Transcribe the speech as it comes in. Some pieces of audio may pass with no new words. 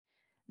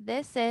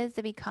This is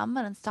the Become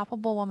an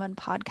Unstoppable Woman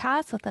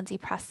podcast with Lindsay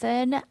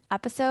Preston,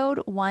 episode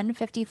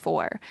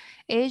 154.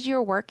 Is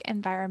your work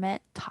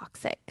environment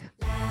toxic?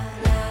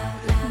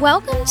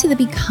 Welcome to the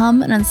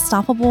Become an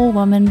Unstoppable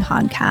Woman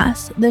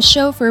podcast, the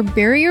show for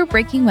barrier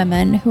breaking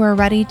women who are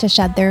ready to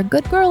shed their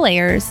good girl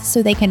layers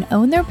so they can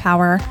own their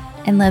power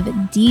and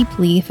live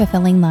deeply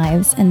fulfilling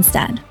lives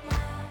instead.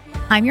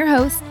 I'm your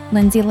host,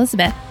 Lindsay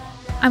Elizabeth.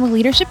 I'm a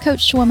leadership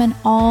coach to women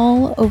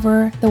all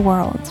over the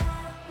world.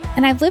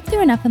 And I've lived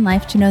through enough in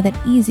life to know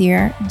that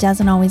easier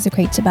doesn't always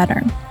equate to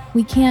better.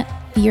 We can't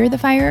fear the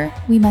fire,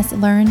 we must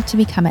learn to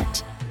become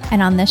it.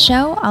 And on this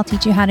show, I'll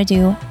teach you how to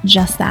do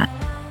just that.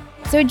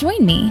 So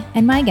join me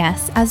and my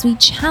guests as we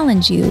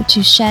challenge you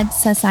to shed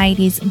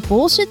society's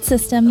bullshit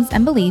systems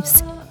and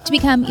beliefs to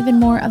become even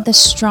more of the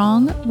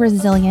strong,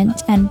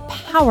 resilient, and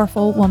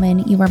powerful woman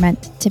you were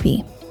meant to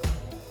be.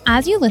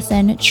 As you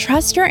listen,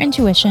 trust your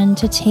intuition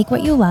to take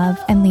what you love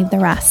and leave the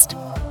rest.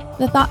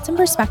 The thoughts and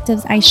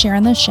perspectives I share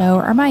on the show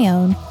are my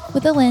own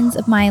with the lens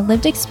of my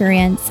lived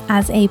experience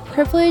as a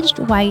privileged,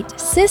 white,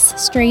 cis,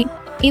 straight,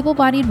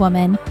 able-bodied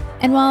woman.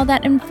 And while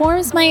that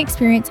informs my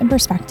experience and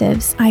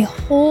perspectives, I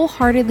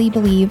wholeheartedly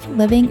believe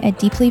living a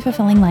deeply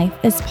fulfilling life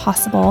is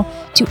possible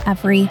to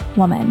every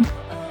woman.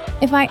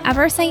 If I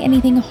ever say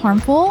anything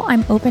harmful,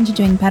 I'm open to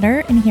doing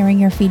better and hearing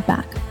your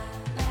feedback.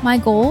 My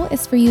goal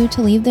is for you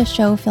to leave this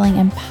show feeling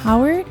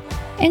empowered,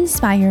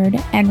 inspired,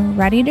 and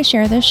ready to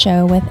share this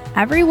show with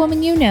every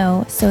woman you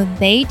know so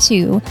they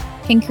too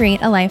can create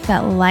a life that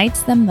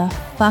lights them the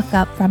fuck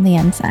up from the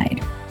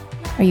inside.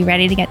 Are you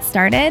ready to get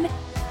started?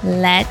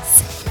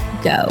 Let's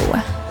go.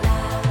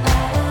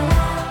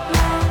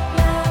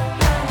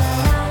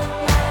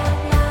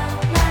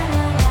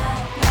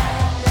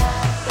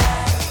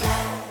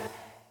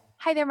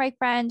 Hi there, my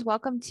friend.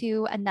 Welcome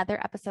to another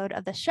episode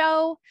of the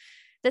show.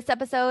 This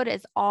episode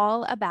is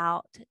all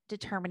about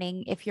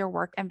determining if your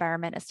work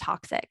environment is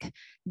toxic.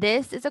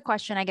 This is a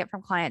question I get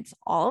from clients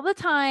all the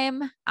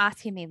time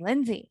asking me,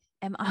 Lindsay,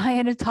 am I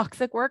in a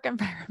toxic work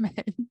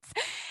environment?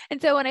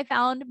 And so when I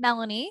found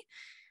Melanie,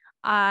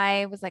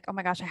 I was like, oh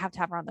my gosh, I have to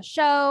have her on the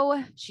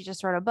show. She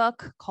just wrote a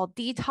book called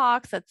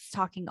Detox that's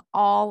talking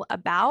all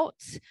about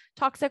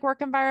toxic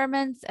work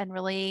environments and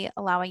really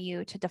allowing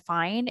you to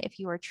define if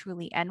you are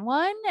truly in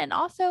one. And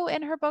also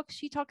in her book,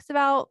 she talks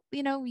about,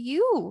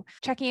 you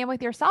checking in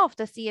with yourself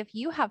to see if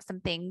you have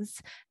some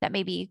things that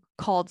may be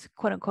called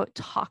quote unquote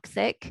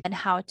toxic and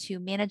how to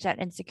manage that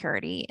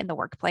insecurity in the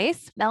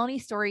workplace.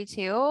 Melanie's story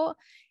too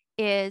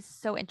is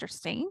so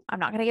interesting. I'm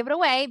not going to give it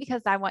away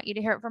because I want you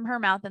to hear it from her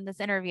mouth in this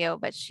interview,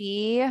 but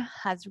she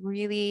has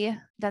really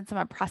done some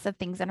impressive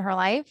things in her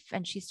life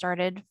and she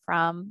started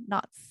from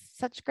not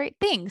such great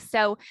things.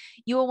 So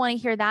you will want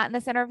to hear that in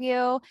this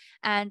interview.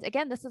 And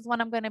again, this is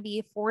one I'm going to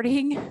be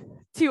forwarding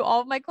to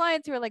all of my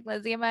clients who are like,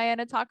 Lizzie, am I in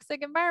a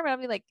toxic environment?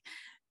 I'll be like,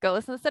 go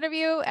listen to this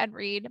interview and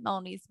read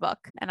Melanie's book.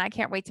 And I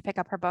can't wait to pick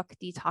up her book,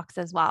 Detox,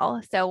 as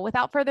well. So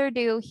without further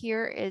ado,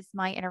 here is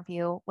my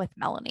interview with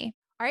Melanie.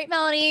 All right,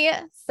 Melanie,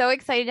 so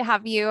excited to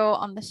have you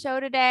on the show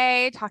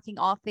today, talking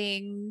all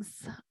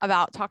things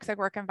about toxic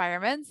work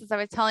environments. As I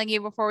was telling you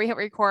before we hit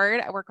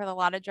record, I work with a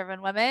lot of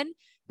driven women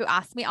who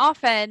ask me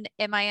often,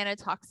 am I in a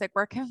toxic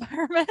work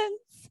environment?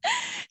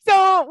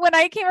 So when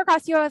I came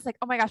across you, I was like,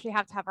 oh my gosh, we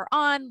have to have her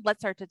on. Let's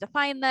start to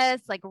define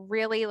this. Like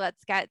really,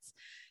 let's get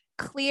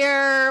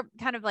clear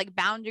kind of like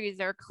boundaries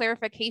or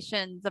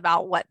clarifications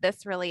about what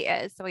this really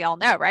is. So we all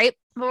know, right?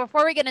 But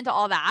before we get into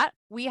all that,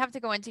 we have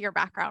to go into your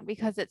background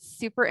because it's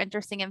super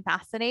interesting and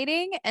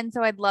fascinating. And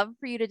so I'd love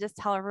for you to just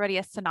tell everybody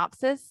a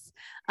synopsis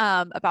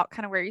about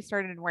kind of where you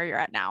started and where you're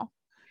at now.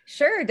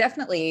 Sure,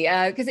 definitely.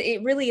 Because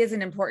it really is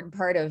an important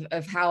part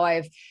of how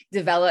I've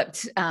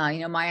developed,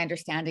 my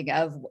understanding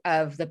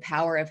of the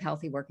power of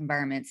healthy work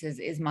environments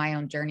is my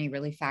own journey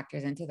really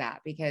factors into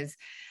that. Because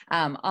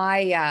when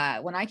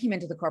I came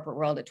into the corporate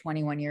world at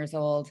 21 years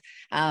old,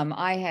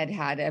 I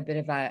had a bit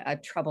of a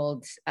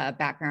troubled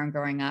background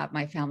growing up.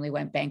 My family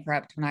went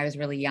bankrupt when I was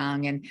really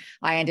young, and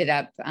I ended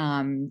up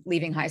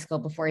leaving high school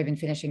before even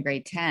finishing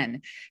grade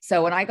 10.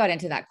 So when I got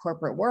into that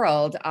corporate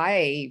world,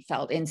 I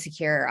felt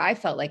insecure. I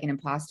felt like an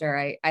imposter.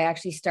 I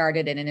actually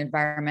started in an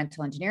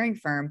environmental engineering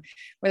firm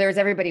where there was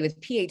everybody with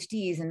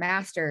PhDs and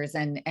masters,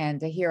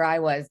 and here I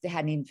was,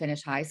 hadn't even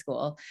finished high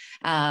school.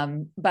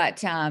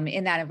 But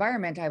in that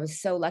environment, I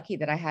was so lucky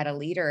that I had a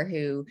leader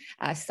who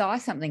saw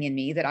something in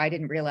me that I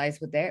didn't realize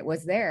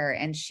was there,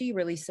 and she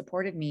really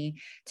supported me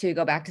to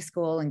go back to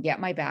school and get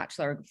my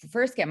bachelor.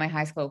 First, get my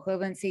high school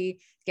equivalency,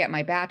 get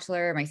my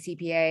bachelor, my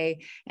CPA,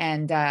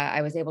 and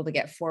I was able to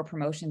get 4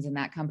 promotions in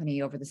that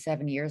company over the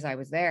 7 years I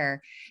was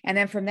there. And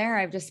then from there,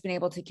 I've just been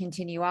able to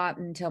continue up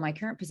until my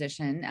current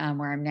position,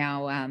 where I'm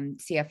now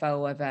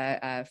CFO of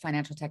a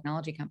financial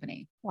technology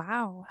company.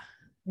 Wow.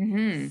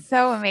 Mhm.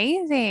 So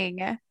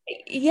amazing.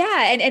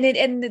 Yeah.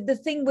 And the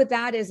thing with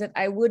that is that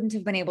I wouldn't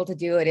have been able to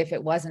do it if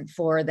it wasn't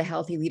for the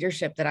healthy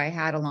leadership that I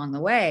had along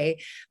the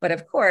way. But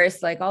of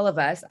course, like all of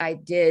us, I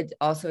did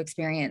also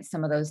experience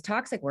some of those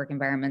toxic work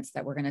environments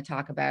that we're going to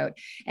talk about.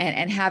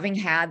 And having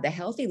had the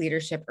healthy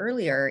leadership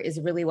earlier is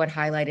really what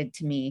highlighted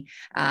to me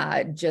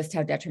just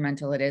how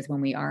detrimental it is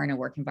when we are in a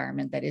work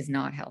environment that is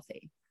not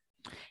healthy.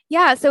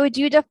 Yeah. So would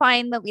you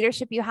define the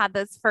leadership you had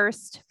those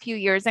first few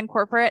years in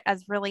corporate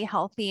as really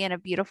healthy and a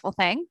beautiful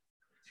thing?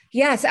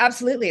 Yes,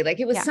 absolutely.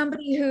 Like it was Yeah.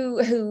 somebody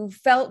who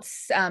felt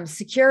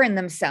secure in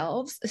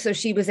themselves, so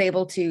she was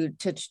able to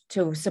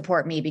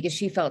support me because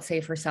she felt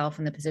safe herself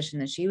in the position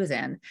that she was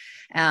in,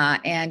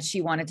 and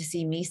she wanted to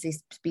see me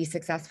be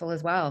successful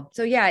as well.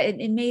 So yeah,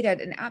 it made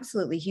an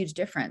absolutely huge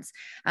difference.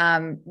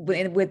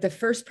 With the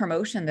first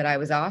promotion that I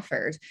was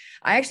offered,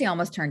 I actually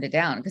almost turned it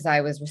down because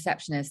I was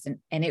receptionist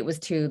and it was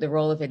to the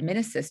role of admin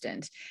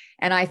assistant,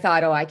 and I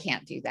thought, oh, I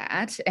can't do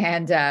that.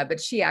 And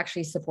but she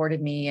actually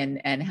supported me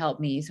and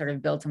helped me sort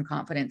of build some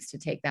confidence to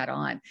take that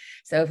on.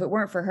 So if it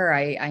weren't for her,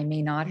 I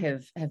may not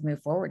have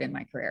moved forward in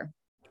my career.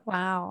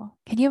 Wow.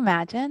 Can you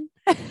imagine?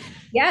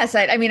 Yes,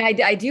 I mean,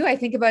 I do. I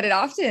think about it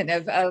often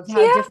of how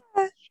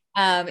different.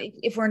 Yeah.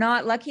 If we're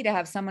not lucky to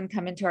have someone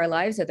come into our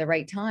lives at the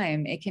right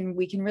time,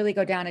 we can really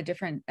go down a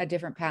different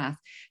path.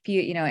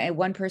 And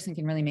one person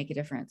can really make a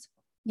difference.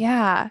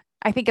 Yeah.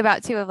 I think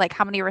about too of like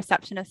how many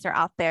receptionists are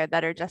out there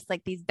that are just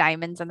like these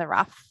diamonds in the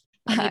rough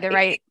that need the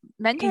right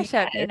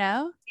mentorship,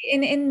 Yes.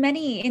 In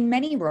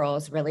many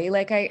roles, really.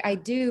 Like I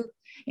do,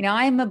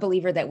 I'm a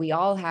believer that we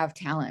all have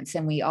talents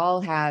and we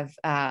all have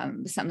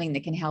something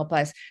that can help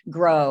us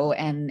grow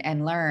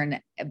and learn,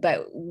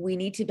 but we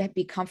need to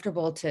be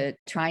comfortable to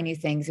try new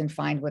things and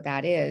find what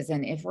that is.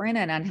 And if we're in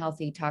an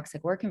unhealthy,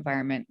 toxic work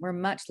environment, we're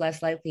much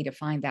less likely to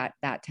find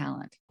that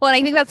talent. Well, and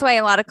I think that's why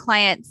a lot of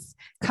clients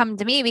come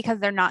to me because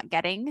they're not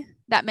getting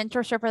that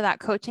mentorship or that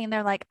coaching.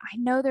 They're like, I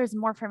know there's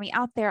more for me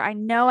out there. I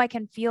know I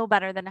can feel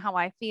better than how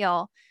I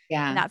feel. And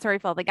Yeah, that's where we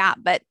fill the gap.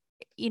 But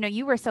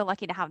you were so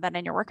lucky to have that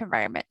in your work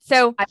environment.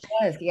 So I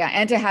was. Yeah,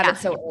 and to have it yeah,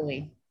 so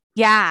early.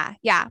 yeah,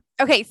 yeah.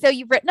 Okay. So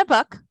you've written a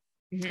book.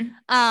 Mhm.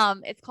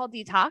 It's called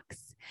Detox.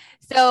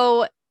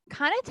 So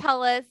kind of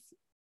tell us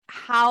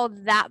how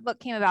that book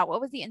came about.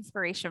 What was the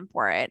inspiration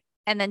for it?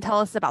 And then tell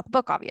us about the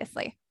book,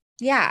 obviously.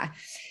 Yeah.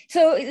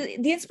 So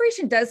the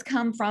inspiration does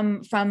come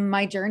from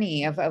my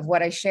journey of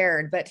what I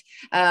shared, but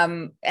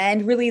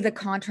and really the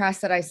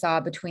contrast that I saw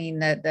between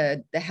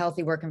the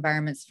healthy work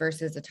environments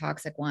versus a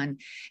toxic one.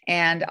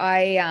 And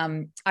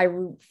I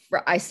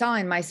saw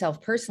in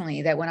myself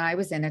personally that when I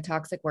was in a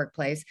toxic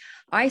workplace,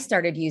 I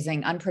started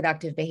using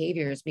unproductive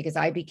behaviors because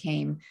I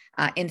became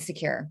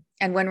insecure.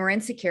 And when we're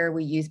insecure,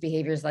 we use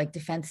behaviors like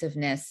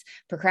defensiveness,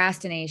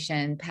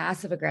 procrastination,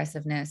 passive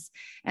aggressiveness.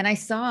 And I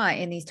saw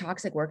in these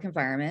toxic work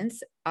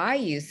environments, I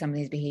used some of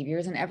these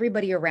behaviors, and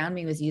everybody around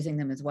me was using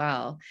them as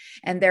well.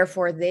 And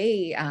therefore,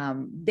 they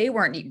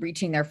weren't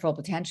reaching their full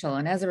potential,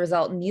 and as a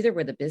result, neither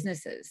were the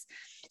businesses.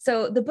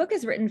 So the book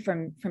is written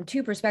from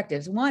two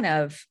perspectives. One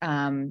of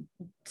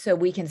so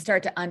we can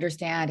start to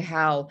understand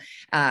how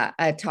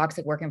a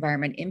toxic work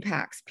environment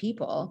impacts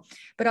people,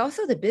 but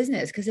also the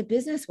business, because a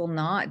business will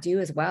not do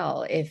as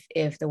well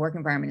if the work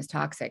environment is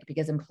toxic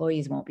because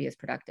employees won't be as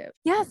productive.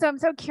 Yeah. So I'm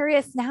so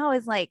curious now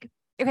is like,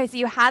 okay, so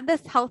you had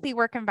this healthy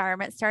work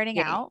environment starting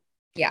Yeah. out.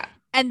 Yeah.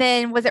 And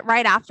then was it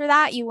right after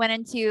that you went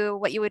into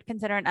what you would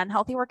consider an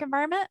unhealthy work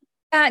environment?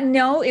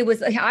 No,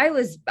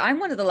 I'm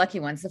one of the lucky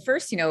ones. The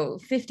first,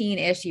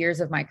 15-ish years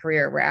of my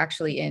career were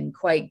actually in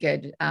quite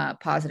good,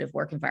 positive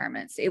work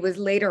environments. It was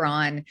later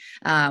on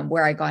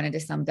where I got into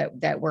some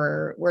that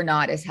were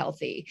not as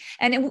healthy.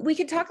 And we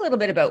could talk a little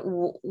bit about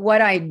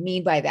what I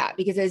mean by that,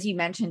 because as you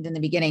mentioned in the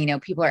beginning,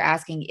 people are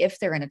asking if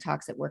they're in a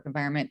toxic work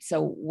environment.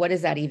 So what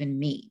does that even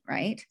mean,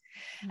 right?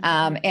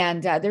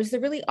 And there's the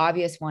really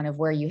obvious one of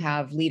where you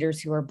have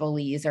leaders who are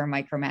bullies or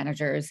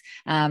micromanagers.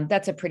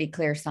 That's a pretty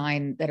clear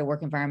sign that a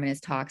work environment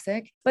is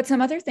toxic. But some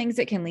other things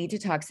that can lead to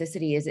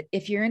toxicity is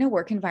if you're in a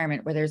work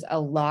environment where there's a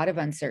lot of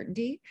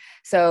uncertainty.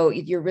 So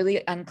you're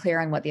really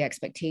unclear on what the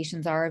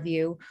expectations are of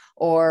you,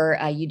 or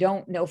you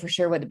don't know for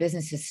sure what the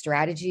business's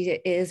strategy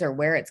is or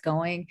where it's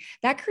going.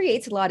 That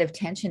creates a lot of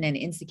tension and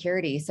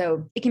insecurity.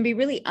 So it can be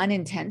really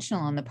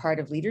unintentional on the part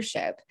of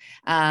leadership,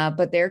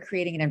 but they're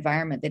creating an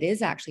environment that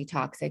is actually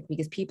toxic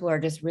because people are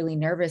just really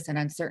nervous and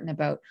uncertain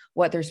about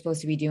what they're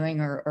supposed to be doing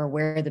or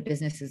where the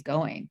business is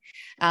going.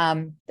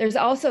 There's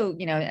also,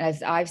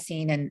 as I've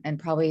seen and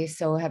probably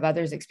so have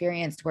others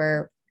experienced,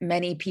 where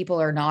many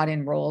people are not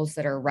in roles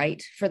that are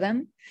right for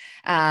them.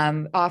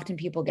 Often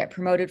people get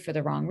promoted for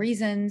the wrong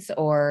reasons,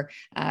 or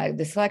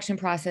the selection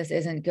process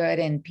isn't good,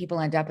 and people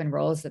end up in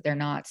roles that they're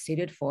not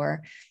suited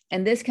for.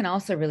 And this can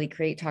also really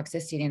create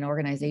toxicity in an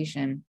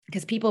organization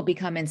because people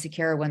become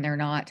insecure when they're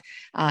not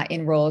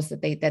in roles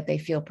that they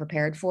feel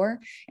prepared for,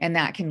 and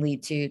that can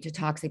lead to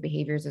toxic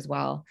behaviors as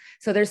well.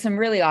 So there's some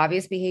really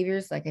obvious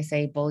behaviors, like I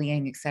say,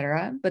 bullying, et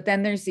cetera. But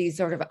then there's these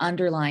sort of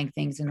underlying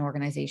things in an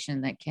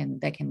organization that can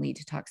lead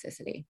to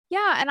toxicity.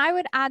 Yeah. And I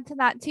would add to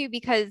that too,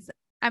 because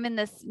I'm in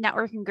this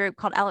networking group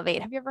called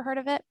Elevate. Have you ever heard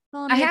of it, I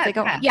Melanie? It's have, like,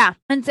 oh, yeah. yeah.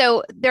 And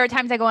so there are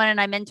times I go in and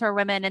I mentor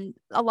women, and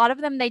a lot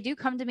of them, they do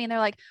come to me and they're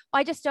like,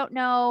 well, I just don't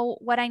know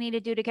what I need to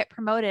do to get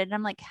promoted. And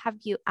I'm like, have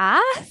you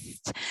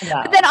asked?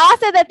 But then No.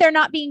 also that they're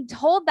not being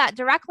told that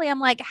directly. I'm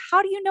like,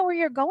 how do you know where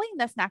you're going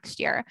this next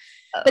year?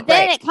 But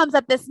then Right. it comes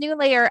up this new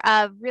layer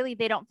of really,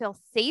 they don't feel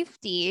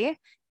safety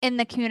in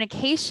the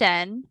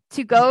communication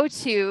to go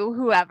to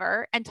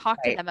whoever and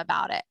talk to Right. them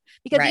about it.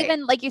 Because Right.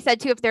 even like you said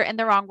too, if they're in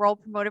the wrong role,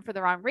 promoted for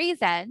the wrong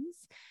reasons,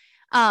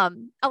 a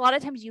lot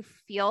of times you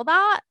feel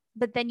that,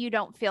 but then you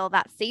don't feel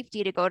that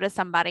safety to go to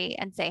somebody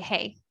and say,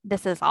 hey,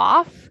 this is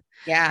off.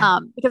 Yeah.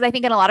 Because I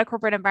think in a lot of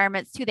corporate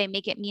environments too, they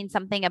make it mean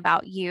something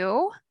about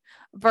you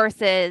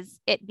versus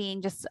it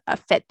being just a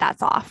fit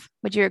that's off.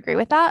 Would you agree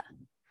with that?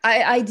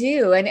 I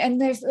do. And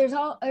there's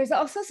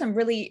also some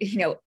really,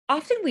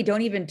 often we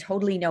don't even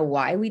totally know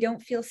why we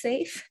don't feel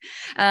safe.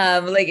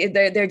 Like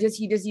they're just,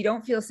 you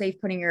don't feel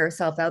safe putting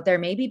yourself out there,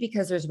 maybe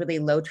because there's really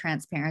low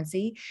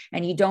transparency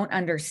and you don't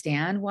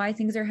understand why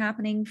things are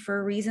happening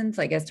for reasons,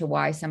 like as to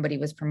why somebody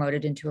was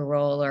promoted into a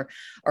role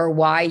or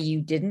why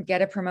you didn't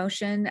get a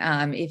promotion.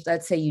 If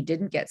let's say you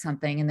didn't get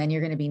something and then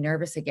you're going to be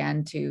nervous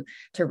again to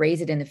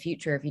raise it in the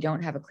future if you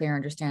don't have a clear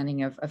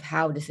understanding of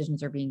how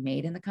decisions are being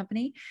made in the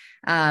company.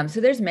 So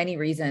there's many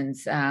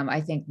reasons,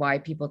 I think, why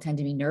people tend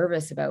to be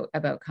nervous about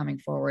coming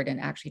forward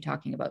and actually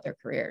talking about their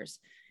careers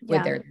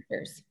with their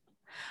leaders.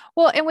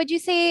 Well, and would you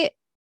say,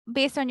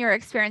 based on your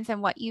experience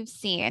and what you've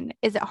seen,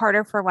 is it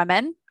harder for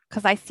women?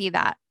 Because I see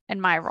that in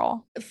my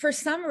role. For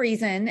some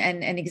reason,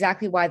 and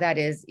exactly why that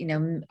is,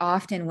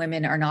 often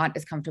women are not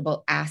as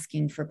comfortable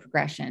asking for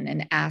progression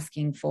and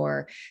asking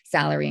for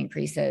salary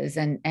increases,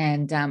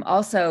 and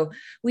also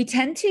we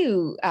tend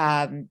to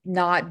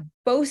not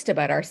boast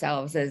about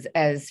ourselves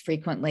as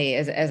frequently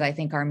as I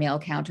think our male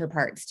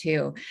counterparts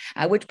too,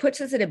 which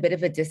puts us at a bit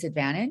of a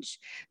disadvantage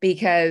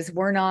because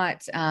we're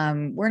not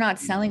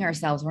selling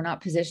ourselves, we're not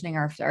positioning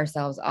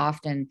ourselves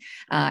often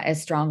as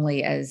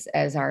strongly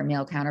as our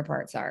male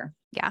counterparts are.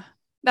 Yeah.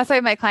 That's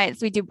why my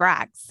clients, we do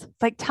brags.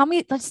 Like, tell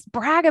me, let's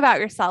brag about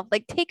yourself.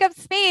 Like, take up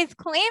space,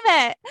 claim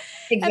it.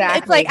 And it's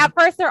Exactly. like, at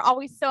first, they're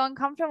always so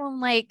uncomfortable.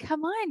 I'm like,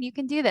 come on, you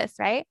can do this,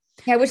 right?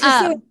 Yeah, which is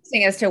so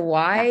interesting as to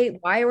Yeah.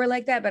 why we're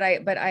like that. But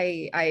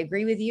I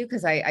agree with you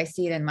because I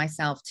see it in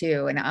myself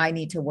too, and I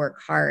need to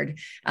work hard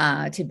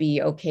to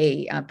be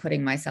okay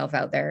putting myself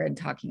out there and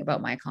talking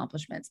about my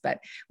accomplishments. But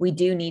we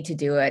do need to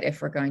do it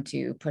if we're going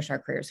to push our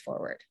careers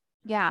forward.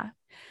 Yeah.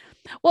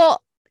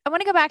 Well, I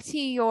want to go back to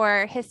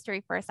your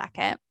history for a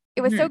second.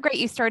 It was so Mhm. great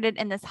you started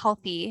in this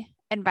healthy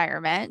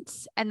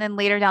environment. And then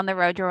later down the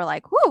road, you were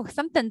like, whoo,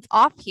 something's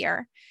off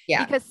here.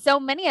 Yeah, Because so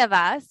many of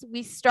us,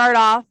 we start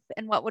off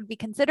in what would be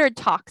considered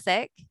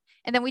toxic.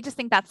 And then we just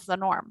think that's the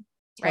norm,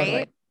 totally.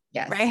 right?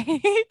 Yes. Right.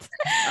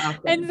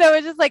 And Often. so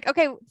it's just like,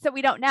 okay, so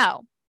we don't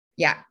know.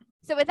 Yeah.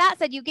 So with that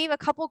said, you gave a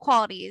couple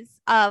qualities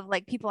of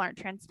like people aren't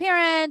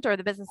transparent or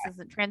the business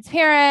isn't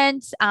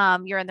transparent.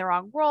 You're in the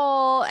wrong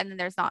role, and then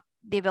there's not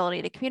the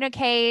ability to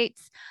communicate.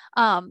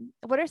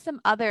 What are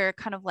some other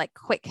kind of like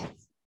quick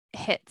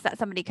hits that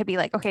somebody could be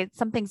like, okay,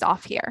 something's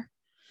off here?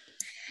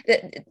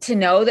 To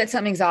know that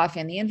something's off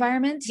in the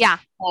environment. Yeah.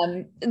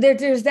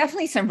 There's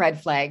definitely some red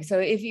flags. So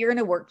if you're in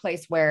a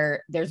workplace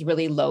where there's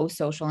really low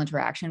social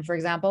interaction, for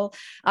example,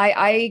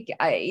 I've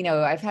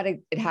had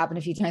it happen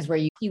a few times where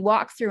you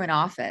walk through an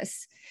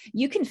office,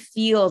 you can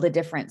feel the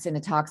difference in a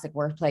toxic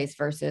workplace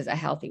versus a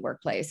healthy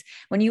workplace.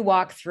 When you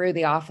walk through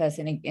the office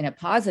in a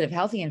positive,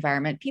 healthy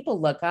environment, people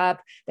look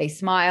up, they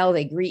smile,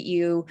 they greet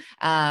you.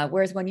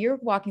 Whereas when you're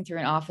walking through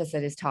an office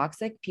that is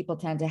toxic, people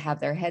tend to have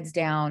their heads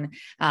down.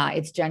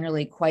 It's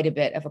generally quite a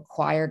bit of a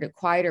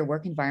quieter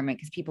work environment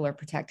because people are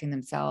protecting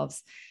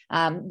themselves.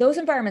 Those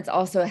environments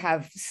also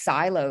have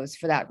silos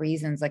for that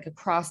reasons, like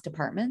across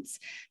departments,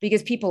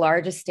 because people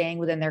are just staying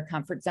within their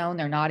comfort zone.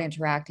 They're not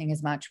interacting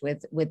as much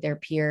with their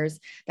peers.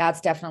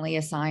 That's definitely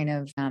a sign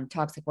of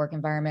toxic work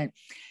environment.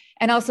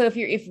 And also if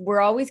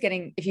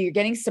you're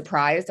getting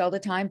surprised all the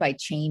time by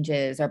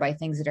changes or by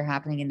things that are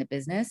happening in the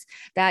business,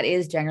 that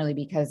is generally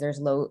because there's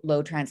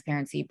low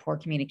transparency, poor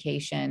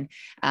communication,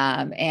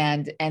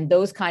 and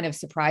those kind of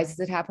surprises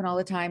that happen all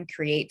the time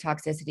create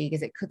toxicity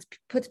because it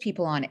puts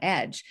people on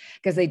edge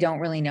because they don't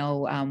really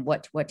know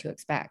what to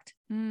expect.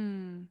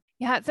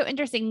 Yeah, it's so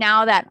interesting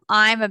now that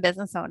I'm a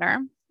business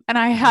owner and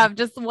I have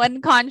just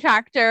one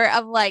contractor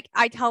of like,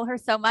 I tell her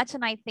so much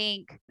and I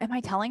think, am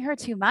I telling her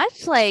too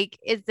much? Like,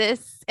 is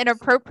this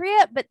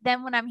inappropriate? But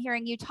then when I'm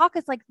hearing you talk,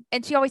 it's like,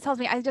 and she always tells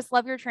me, I just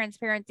love your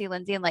transparency,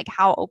 Lindsay, and like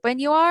how open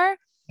you are.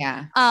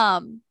 Yeah.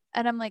 And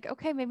I'm like,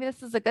 okay, maybe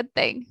this is a good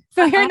thing.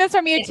 So hearing this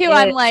from you It too,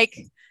 I'm is. like,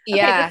 Okay,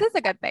 this Yeah, is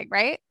a good thing,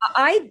 right?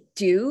 I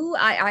do.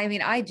 I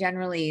mean, I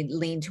generally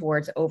lean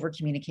towards over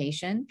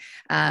communication.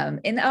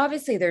 And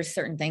obviously, there's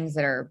certain things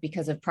that are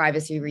because of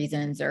privacy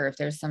reasons, or if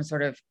there's some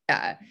sort of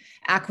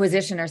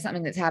acquisition or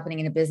something that's happening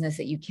in a business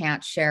that you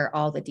can't share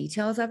all the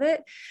details of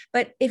it.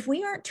 But if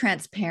we aren't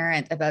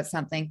transparent about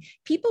something,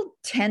 people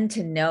tend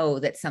to know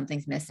that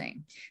something's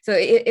missing. So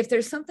if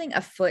there's something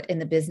afoot in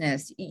the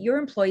business, your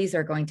employees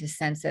are going to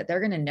sense it. They're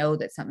going to know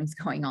that something's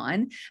going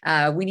on.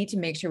 We need to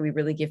make sure we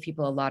really give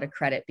people a lot of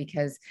credit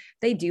because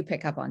they do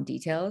pick up on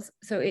details.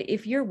 So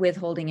if you're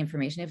withholding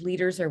information, if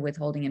leaders are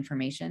withholding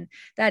information,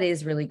 that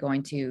is really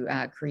going to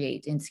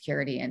create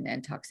insecurity and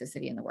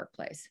toxicity in the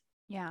workplace.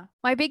 Yeah.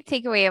 My big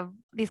takeaway of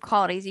these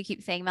qualities you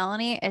keep saying,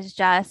 Melanie, is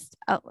just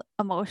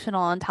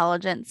emotional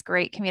intelligence,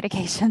 great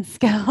communication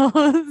skills.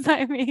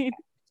 I mean,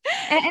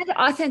 And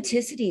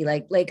authenticity,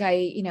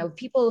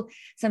 people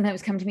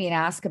sometimes come to me and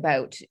ask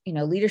about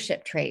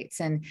leadership traits,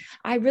 and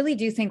I really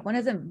do think one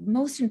of the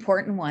most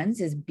important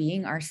ones is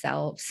being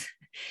ourselves.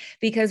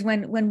 Because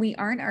when we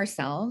aren't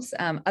ourselves,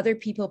 other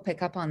people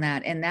pick up on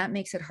that, and that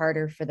makes it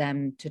harder for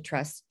them to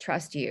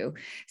trust you.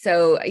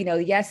 So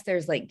yes,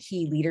 there's like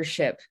key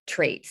leadership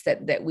traits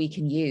that we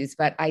can use,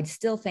 but I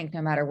still think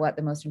no matter what,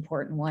 the most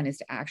important one is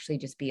to actually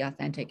just be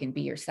authentic and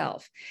be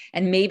yourself.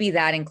 And maybe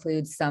that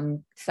includes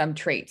some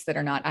traits that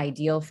are not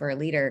ideal for a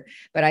leader,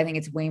 but I think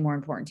it's way more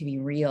important to be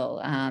real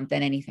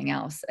than anything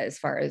else as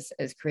far as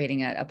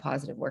creating a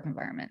positive work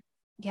environment.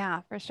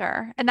 yeah, for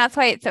sure. And that's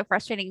why it's so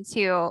frustrating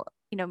too,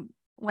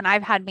 when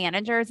I've had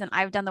managers and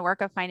I've done the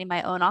work of finding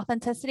my own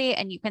authenticity,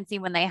 and you can see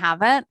when they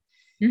haven't,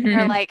 and they're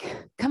Mm-hmm. like,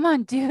 come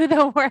on, do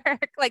the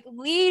work, like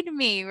lead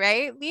me,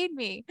 right? Lead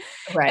me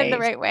in the Right.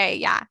 right way.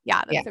 Yeah.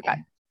 Yeah. Yeah. That's so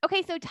good.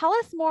 Okay. So tell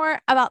us more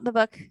about the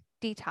book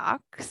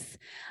Detox.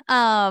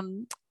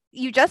 Um,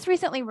 you just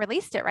recently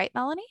released it, right,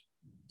 Melanie?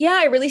 Yeah,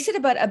 I released it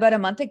about a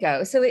month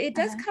ago. So it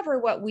does Uh-huh. cover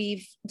what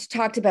we've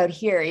talked about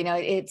here.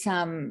 It's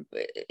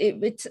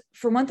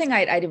for one thing,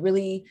 I'd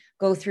really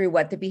go through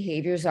what the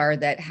behaviors are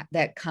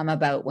that come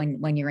about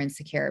when you're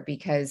insecure.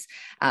 Because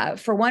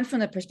for one, from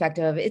the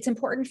perspective of it's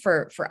important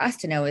for us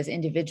to know as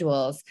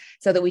individuals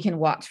so that we can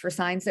watch for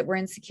signs that we're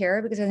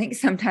insecure. Because I think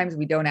sometimes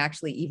we don't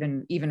actually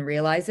even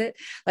realize it.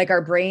 Like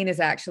our brain is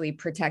actually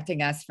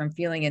protecting us from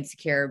feeling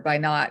insecure by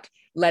not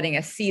letting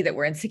us see that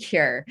we're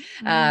insecure.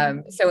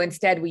 Mm, So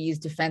instead, we use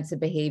defensive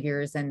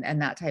behaviors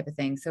and that type of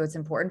thing. So it's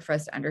important for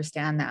us to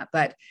understand that.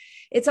 But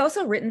it's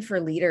also written for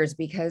leaders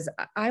because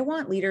I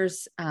want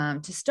leaders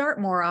to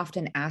start more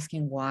often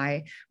asking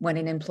why when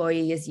an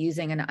employee is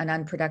using an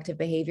unproductive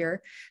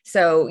behavior.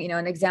 So,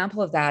 an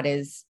example of that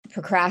is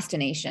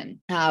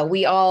procrastination.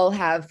 We all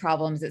have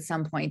problems at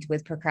some point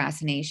with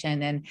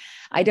procrastination. And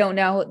I don't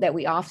know that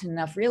we often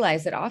enough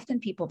realize that often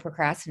people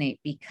procrastinate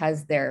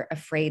because they're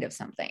afraid of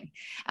something.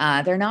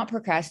 They're not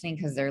procrastinating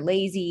because they're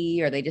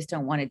lazy or they just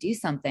don't want to do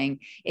something.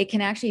 It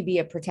can actually be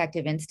a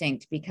protective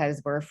instinct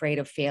because we're afraid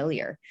of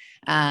failure.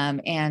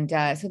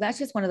 So that's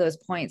just one of those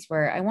points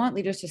where I want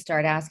leaders to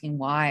start asking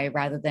why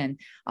rather than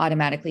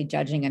automatically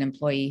judging an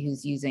employee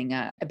who's using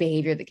a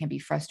behavior that can be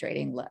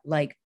frustrating,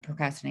 like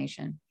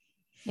procrastination.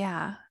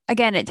 yeah.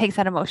 Again, it takes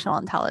that emotional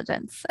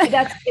intelligence.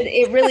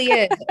 It really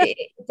is. It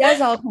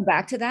does all come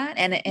back to that,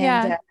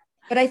 Yeah.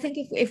 but I think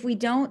if we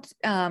don't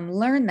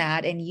learn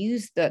that and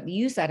use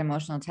that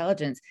emotional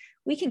intelligence,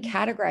 we can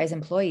categorize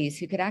employees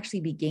who could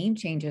actually be game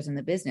changers in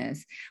the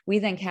business. We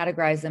then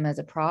categorize them as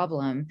a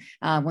problem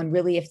when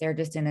really, if they're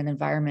just in an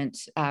environment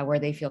where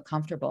they feel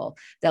comfortable,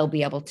 they'll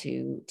be able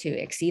to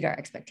exceed our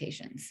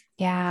expectations.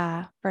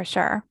 Yeah, for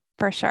sure.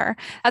 For sure.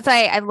 That's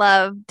why I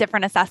love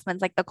different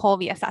assessments like the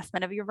Colby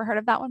assessment. Have you ever heard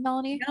of that one,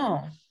 Melanie?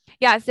 No.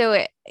 Yeah.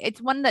 So it's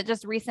one that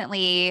just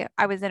recently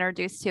I was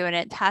introduced to, and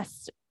it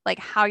tests like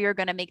how you're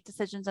going to make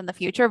decisions in the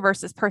future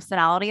versus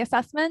personality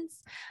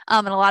assessments.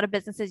 And a lot of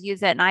businesses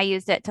use it, and I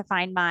used it to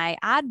find my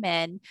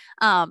admin.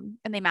 And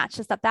they matched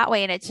us up that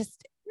way. And it's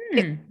just,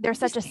 there's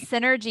such a Interesting.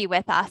 synergy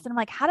with us. And I'm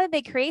like, how did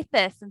they create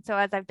this? And so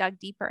as I've dug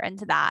deeper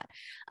into that,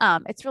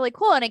 it's really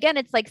cool. And again,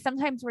 it's like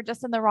sometimes we're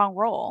just in the wrong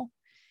role.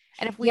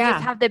 And if we just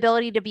Yeah. have the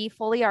ability to be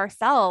fully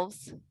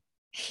ourselves,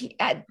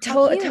 that's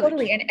huge.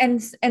 Totally.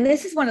 And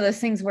this is one of those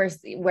things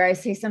where I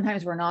say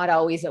sometimes we're not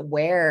always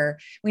aware.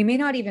 We may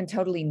not even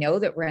totally know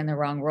that we're in the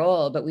wrong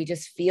role, but we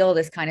just feel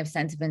this kind of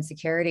sense of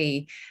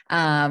insecurity.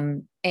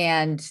 And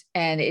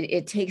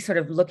it takes sort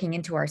of looking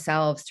into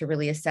ourselves to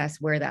really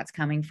assess where that's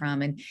coming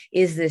from. And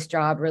is this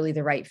job really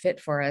the right fit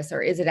for us,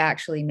 or is it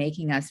actually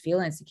making us feel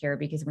insecure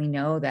because we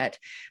know that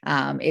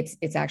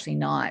it's actually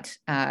not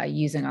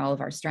using all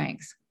of our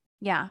strengths.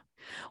 Yeah.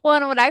 Well,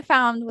 and what I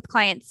found with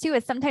clients too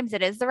is sometimes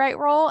it is the right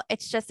role.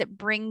 It's just it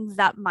brings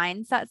up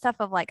mindset stuff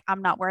of like,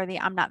 I'm not worthy,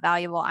 I'm not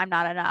valuable, I'm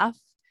not enough.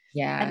 And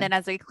Yeah. then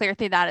as we clear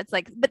through that, it's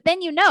like, but then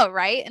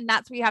right? And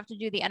that's where you have to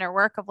do the inner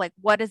work of like,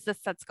 what is this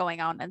that's going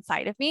on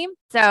inside of me?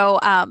 So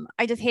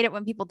I just hate it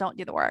when people don't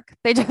do the work.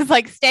 They just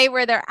like stay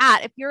where they're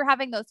at. If you're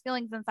having those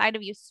feelings inside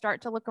of you,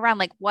 start to look around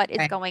like, what is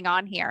Right. going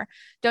on here?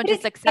 Don't But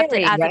just it's accept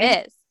it scary, as it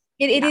right? is.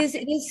 It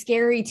is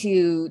scary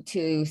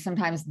to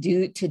sometimes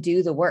do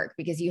the work,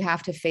 because you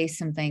have to face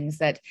some things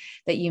that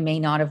you may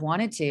not have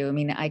wanted to. I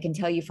mean, I can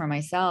tell you for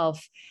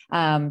myself,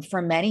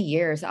 for many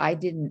years, I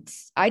didn't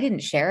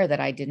share that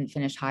I didn't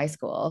finish high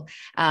school,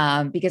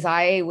 because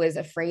I was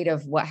afraid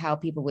of how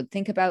people would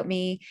think about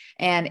me.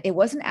 And it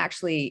wasn't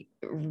actually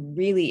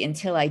really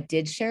until I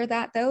did share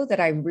that, though, that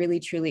I really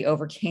truly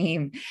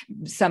overcame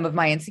some of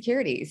my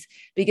insecurities,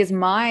 because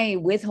my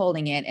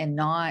withholding it and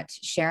not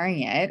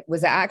sharing it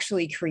was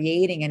actually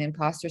creating an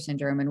imposter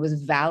syndrome and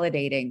was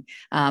validating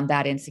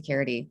that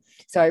insecurity.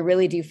 So I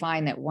really do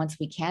find that once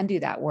we can do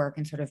that work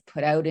and sort of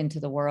put out into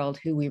the world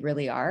who we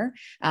really are,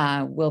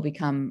 we'll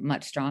become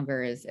much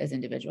stronger as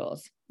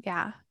individuals.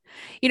 Yeah.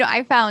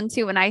 I found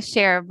too, when I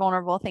share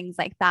vulnerable things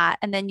like that,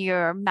 and then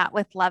you're met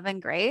with love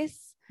and grace,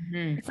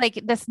 Mm-hmm. it's like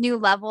this new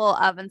level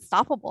of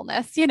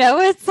unstoppableness,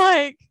 it's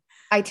like,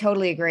 I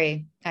totally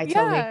agree. I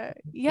totally yeah,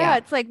 agree. yeah. Yeah.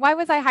 It's like, why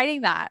was I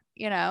hiding that?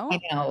 I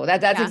know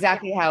that's Yeah.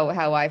 exactly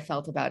how I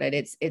felt about it.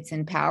 It's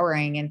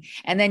empowering,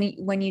 and then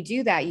when you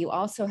do that, you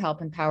also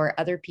help empower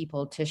other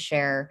people to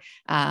share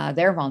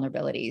their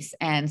vulnerabilities,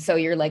 and so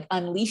you're like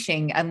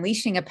unleashing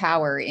a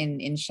power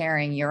in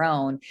sharing your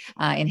own,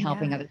 in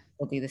helping Yeah. other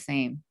people do the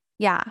same.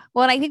 Yeah.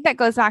 Well, and I think that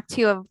goes back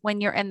to of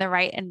when you're in the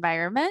right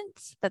environment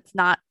that's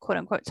not quote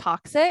unquote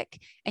toxic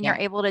and you're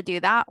Yeah, able to do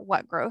that,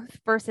 what growth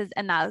versus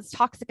in those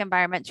toxic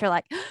environments, you're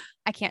like,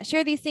 I can't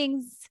share these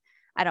things.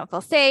 I don't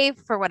feel safe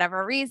for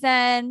whatever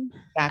reason.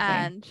 exactly,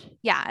 And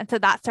yeah. And so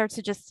that starts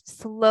to just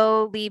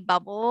slowly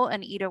bubble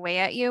and eat away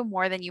at you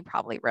more than you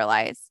probably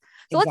realize.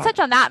 So let's touch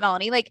exactly. on that,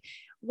 Melanie. Like,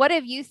 what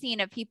have you seen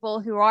of people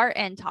who are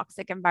in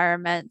toxic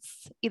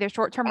environments, either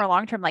short term or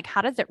long term? Like,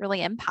 how does it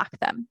really impact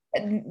them?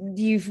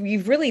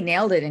 You've really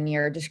nailed it in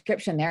your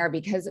description there,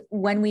 because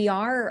when we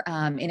are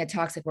in a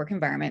toxic work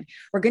environment,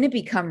 we're going to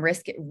become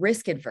risk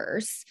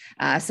adverse.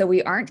 So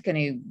we aren't going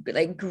to,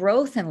 like,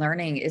 growth and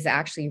learning is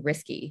actually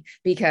risky,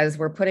 because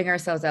we're putting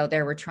ourselves out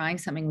there. We're trying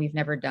something we've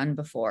never done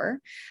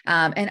before.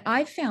 And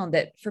I've found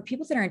that for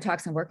people that are in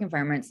toxic work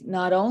environments,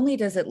 not only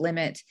does it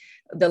limit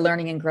the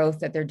learning and growth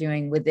that they're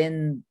doing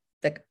within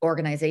the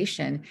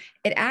organization,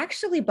 it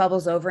actually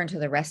bubbles over into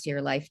the rest of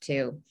your life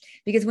too.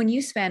 Because when you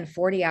spend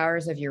 40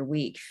 hours of your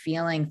week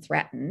feeling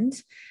threatened,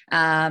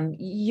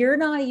 you're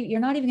not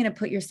even going to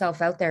put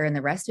yourself out there in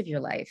the rest of your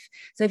life.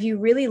 So if you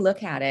really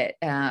look at it,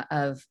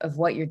 of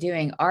what you're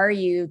doing, are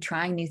you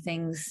trying new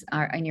things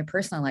in your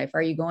personal life?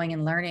 Are you going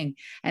and learning?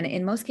 And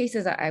in most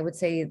cases, I would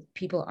say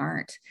people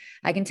aren't.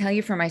 I can tell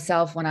you for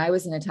myself, when I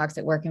was in a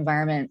toxic work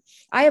environment,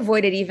 I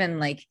avoided even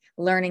like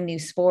learning new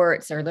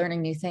sports or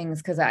learning new things,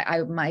 because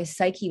my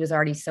psyche was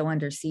already so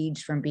under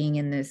siege from being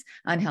in this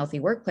unhealthy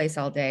workplace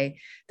all day,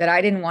 that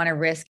I didn't want to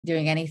risk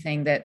doing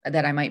anything that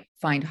I might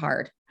find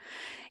hard.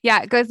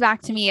 Yeah, it goes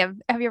back to me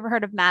of, have you ever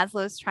heard of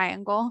Maslow's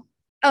triangle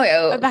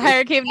Oh, or the yeah.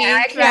 hierarchy of I needs,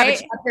 actually have a right?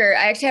 chapter.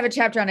 I actually have a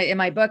chapter on it in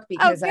my book, Oh,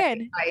 because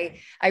good.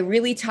 I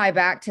really tie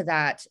back to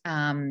that.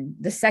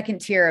 The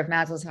second tier of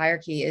Maslow's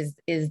hierarchy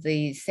is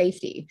the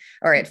safety,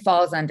 or it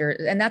falls under,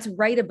 and that's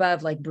right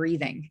above like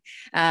breathing.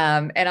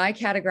 And I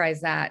categorize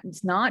that.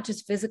 It's not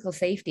just physical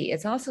safety;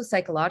 it's also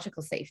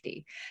psychological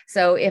safety.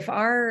 So if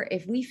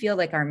we feel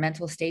like our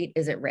mental state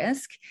is at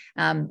risk,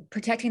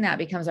 protecting that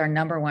becomes our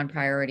number one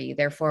priority.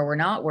 Therefore, we're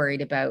not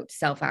worried about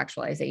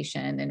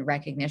self-actualization and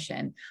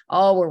recognition.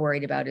 All we're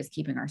worried about is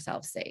keeping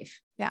ourselves safe.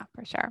 Yeah,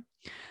 for sure.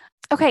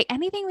 Okay,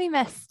 anything we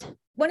missed?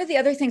 One of the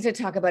other things I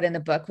talk about in the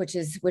book, which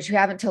we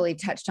haven't totally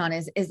touched on,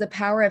 is the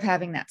power of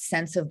having that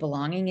sense of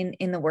belonging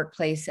in the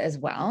workplace as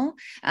well,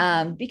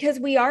 because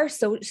we are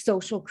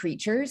social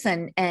creatures,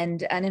 and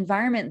an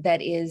environment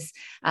that is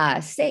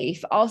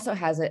safe also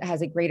has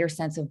a greater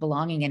sense of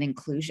belonging and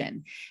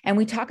inclusion. And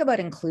we talk about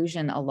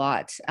inclusion a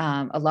lot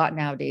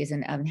nowadays,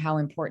 and how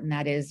important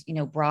that is,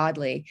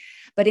 broadly.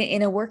 But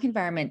in a work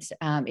environment,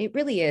 it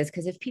really is,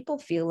 because if people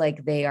feel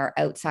like they are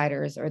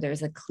outsiders, or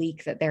there's a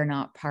clique that they're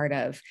not part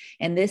of,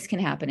 and this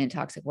can happen in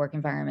toxic work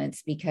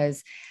environments,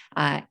 because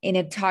in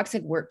a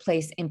toxic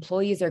workplace,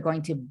 employees are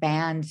going to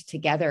band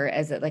together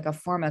as like a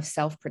form of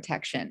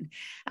self-protection.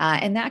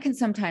 And that can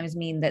sometimes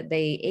mean that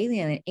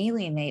they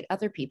alienate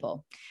other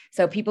people.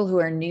 So people who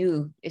are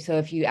new, so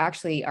if you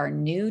actually are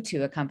new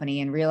to a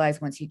company and realize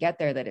once you get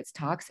there that it's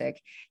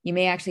toxic, you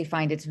may actually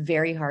find it's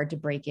very hard to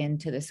break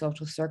into the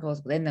social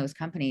circles within those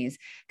companies,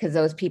 because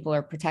those people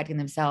are protecting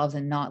themselves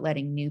and not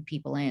letting new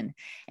people in.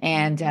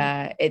 And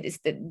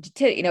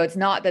it's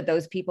not that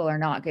those people are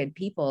not good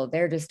people;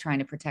 they're just trying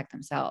to protect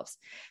themselves.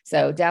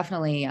 So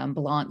definitely,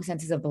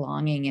 senses of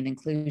belonging and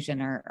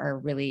inclusion are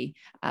really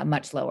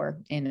much lower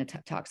in a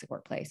toxic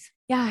workplace.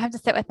 Yeah, I have to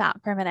sit with that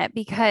for a minute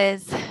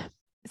because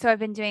so I've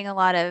been doing a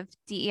lot of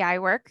DEI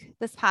work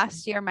this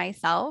past year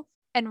myself,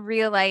 and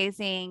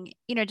realizing,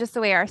 just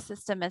the way our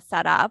system is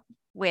set up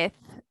with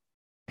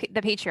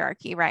the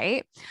patriarchy,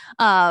 right?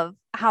 Of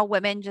how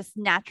women just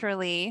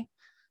naturally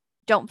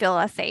don't feel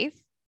as safe.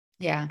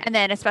 Yeah. And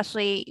then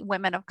especially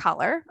women of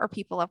color or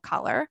people of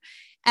color.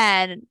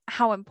 and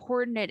how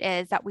important it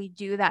is that we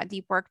do that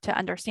deep work to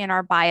understand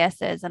our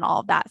biases and all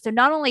of that. So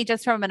not only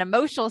just from an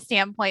emotional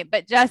standpoint,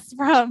 but just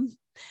from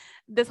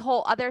this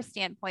whole other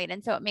standpoint.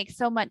 And so it makes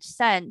so much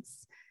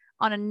sense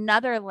on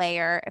another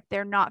layer if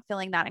they're not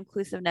feeling that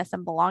inclusiveness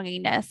and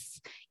belongingness,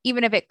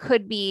 even if it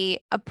could be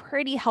a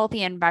pretty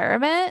healthy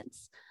environment.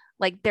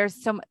 Like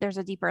there's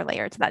a deeper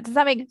layer to that. Does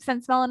that make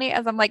sense, Melanie,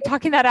 as I'm like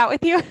talking that out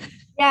with you?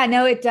 Yeah,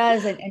 no, it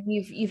does. And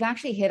you've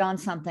actually hit on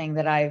something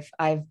that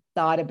I've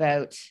thought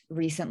about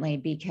recently,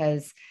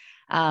 because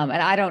and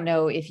I don't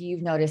know if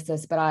you've noticed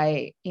this,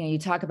 but you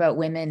talk about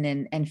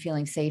women and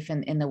feeling safe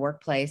in the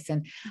workplace.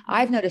 And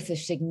I've noticed a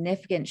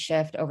significant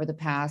shift over the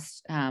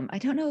past, I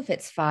don't know if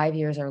it's 5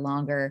 years or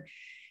longer,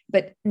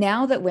 but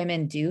now that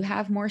women do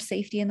have more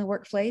safety in the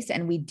workplace,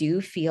 and we do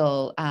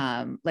feel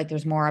like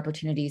there's more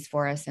opportunities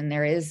for us, and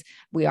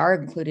we are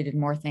included in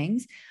more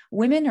things,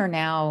 women are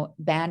now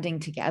banding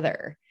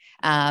together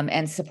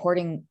and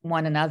supporting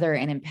one another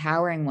and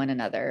empowering one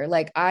another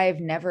like I've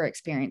never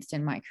experienced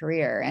in my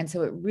career. And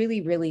so it really,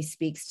 really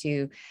speaks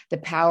to the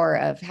power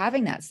of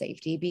having that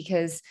safety,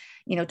 because,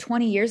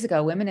 20 years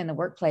ago, women in the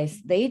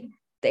workplace,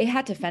 they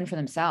had to fend for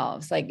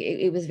themselves. Like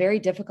it was very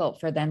difficult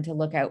for them to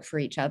look out for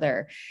each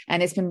other.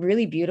 And it's been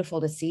really beautiful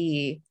to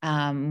see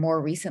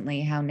more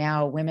recently how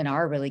now women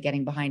are really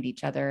getting behind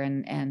each other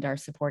and are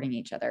supporting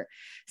each other.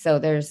 So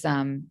there's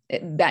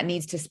that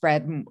needs to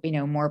spread,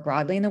 more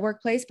broadly in the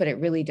workplace, but it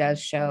really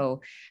does show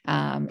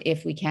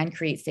if we can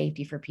create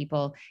safety for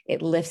people,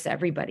 it lifts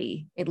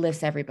everybody. It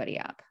lifts everybody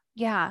up.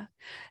 Yeah.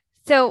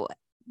 So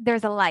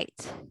there's a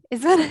light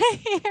is what I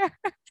hear.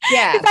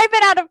 Yeah. Because I've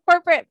been out of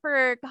corporate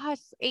for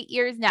 8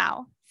 years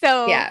now.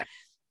 So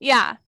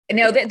yeah.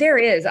 No, there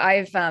is.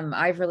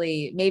 I've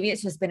really, maybe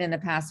it's just been in the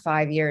past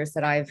 5 years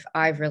that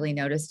I've really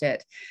noticed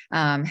it,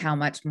 how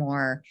much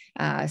more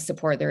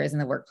support there is in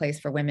the workplace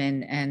for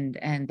women, and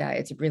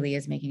it really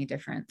is making a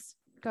difference.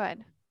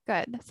 Good.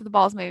 So the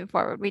ball's moving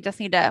forward. We just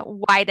need to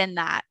widen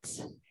that.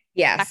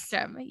 Yes.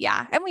 Spectrum.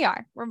 Yeah. And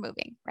we're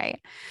moving. Right.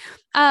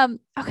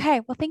 Okay.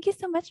 Well, thank you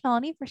so much,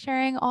 Melanie, for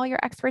sharing all your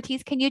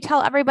expertise. Can you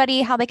tell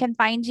everybody how they can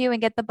find you and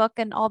get the book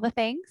and all the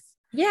things?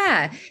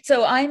 Yeah.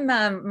 So I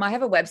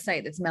have a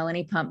website that's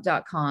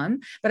melaniepump.com,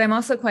 but I'm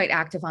also quite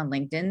active on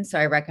LinkedIn. So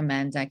I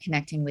recommend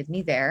connecting with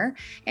me there.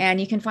 And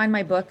you can find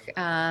my book.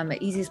 The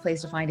easiest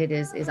place to find it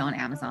is on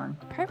Amazon.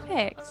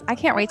 Perfect. I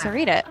can't wait to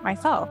read it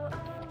myself.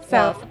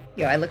 So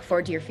I look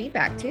forward to your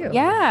feedback too.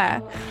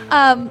 Yeah.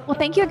 Well,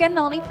 thank you again,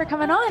 Melanie, for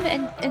coming on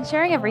and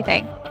sharing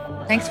everything.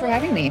 Thanks for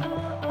having me.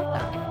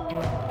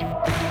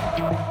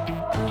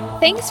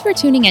 Thanks for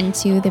tuning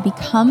into the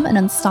Become an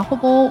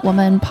Unstoppable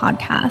Woman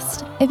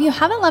podcast. If you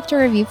haven't left a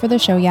review for the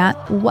show yet,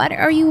 what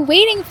are you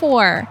waiting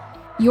for?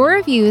 Your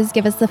reviews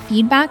give us the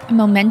feedback and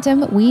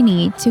momentum we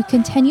need to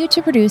continue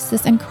to produce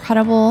this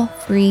incredible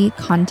free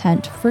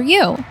content for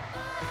you.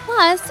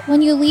 Plus,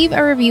 when you leave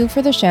a review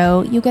for the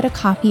show, you get a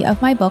copy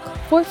of my book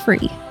for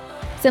free.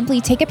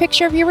 Simply take a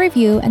picture of your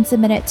review and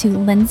submit it to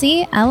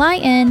Lindsay,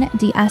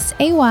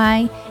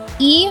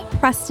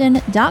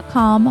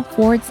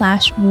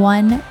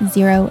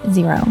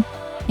 lindsay.preston.com/100.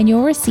 And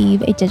you'll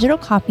receive a digital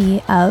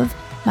copy of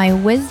my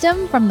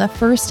Wisdom from the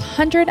First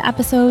 100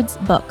 Episodes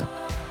book.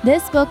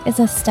 This book is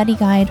a study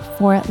guide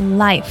for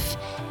life.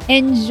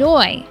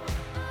 Enjoy!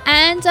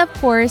 And of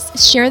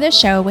course, share the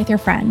show with your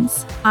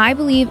friends. I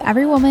believe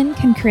every woman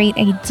can create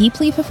a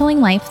deeply fulfilling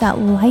life that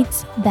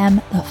lights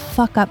them the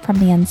fuck up from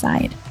the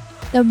inside.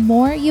 The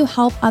more you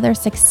help others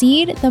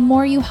succeed, the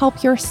more you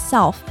help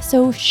yourself.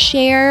 So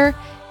share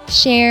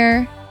this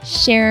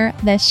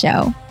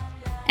show.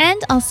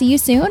 And I'll see you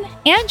soon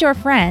and your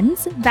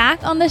friends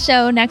back on the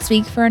show next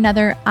week for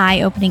another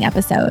eye-opening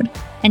episode.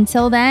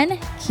 Until then,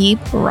 keep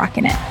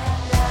rocking it.